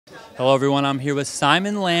Hello everyone, I'm here with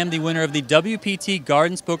Simon Lamb, the winner of the WPT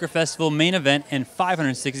Gardens Poker Festival main event and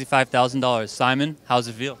 $565,000. Simon, how's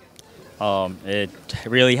it feel? It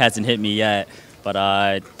really hasn't hit me yet, but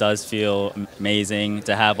it does feel amazing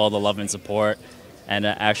to have all the love and support and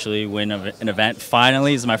to actually win an event.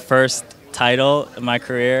 Finally, this is my first title in my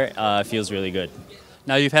career. It feels really good.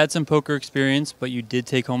 Now you've had some poker experience, but you did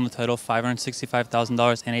take home the title,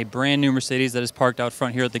 $565,000 and a brand new Mercedes that is parked out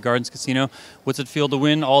front here at the Gardens Casino. What's it feel to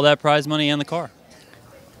win all that prize money and the car?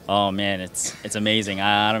 Oh man, it's amazing.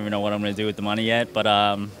 I don't even know what I'm going to do with the money yet, but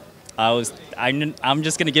I'm just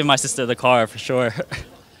going to give my sister the car for sure.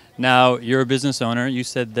 Now, you're a business owner. You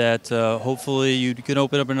said that hopefully you could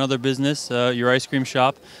open up another business, your ice cream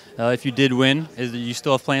shop, if you did win. You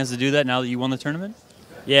still have plans to do that now that you won the tournament?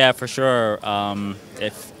 Yeah, for sure.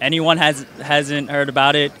 If anyone hasn't heard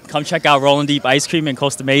about it, come check out Rollin' Deep Ice Cream in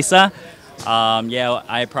Costa Mesa. Yeah,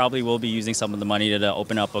 I probably will be using some of the money to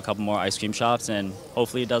open up a couple more ice cream shops, and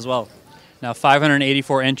hopefully it does well. Now,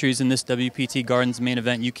 584 entries in this WPT Gardens main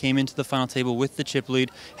event. You came into the final table with the chip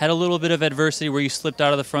lead, had a little bit of adversity where you slipped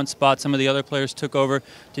out of the front spot. Some of the other players took over.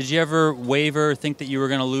 Did you ever waver or think that you were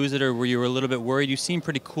going to lose it, or were you a little bit worried? You seemed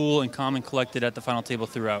pretty cool and calm and collected at the final table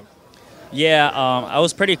throughout. Yeah, I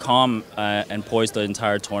was pretty calm and poised the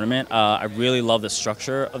entire tournament. I really love the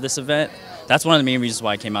structure of this event. That's one of the main reasons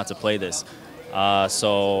why I came out to play this.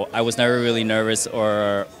 So I was never really nervous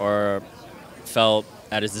or felt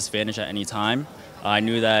at a disadvantage at any time. I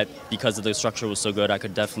knew that because the structure was so good, I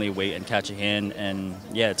could definitely wait and catch a hand, and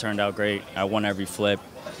yeah, it turned out great. I won every flip,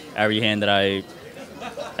 every hand that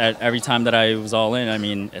every time that I was all in, I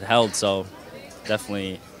mean, it held, so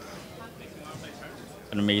definitely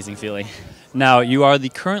an amazing feeling. Now, you are the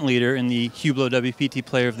current leader in the Hublot WPT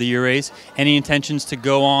Player of the Year race. Any intentions to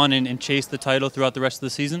go on and chase the title throughout the rest of the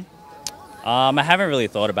season? I haven't really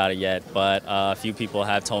thought about it yet, but a few people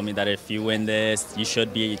have told me that if you win this, you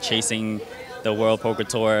should be chasing the World Poker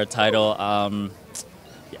Tour title.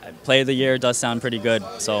 Player of the Year does sound pretty good,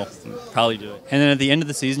 so probably do it. And then at the end of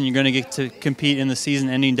the season, you're going to get to compete in the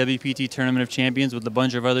season-ending WPT Tournament of Champions with a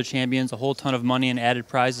bunch of other champions, a whole ton of money and added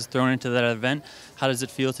prizes thrown into that event. How does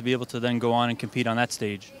it feel to be able to then go on and compete on that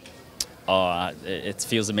stage? Oh, it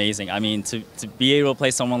feels amazing. I mean, to be able to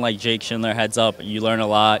play someone like Jake Schindler heads up, you learn a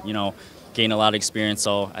lot, you know, gain a lot of experience,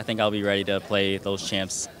 so I think I'll be ready to play those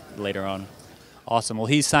champs later on. Awesome. Well,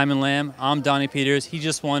 he's Simon Lamb. I'm Donnie Peters. He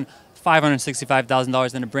just won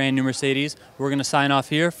 $565,000 in a brand new Mercedes. We're going to sign off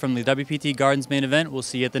here from the WPT Gardens main event. We'll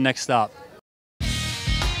see you at the next stop.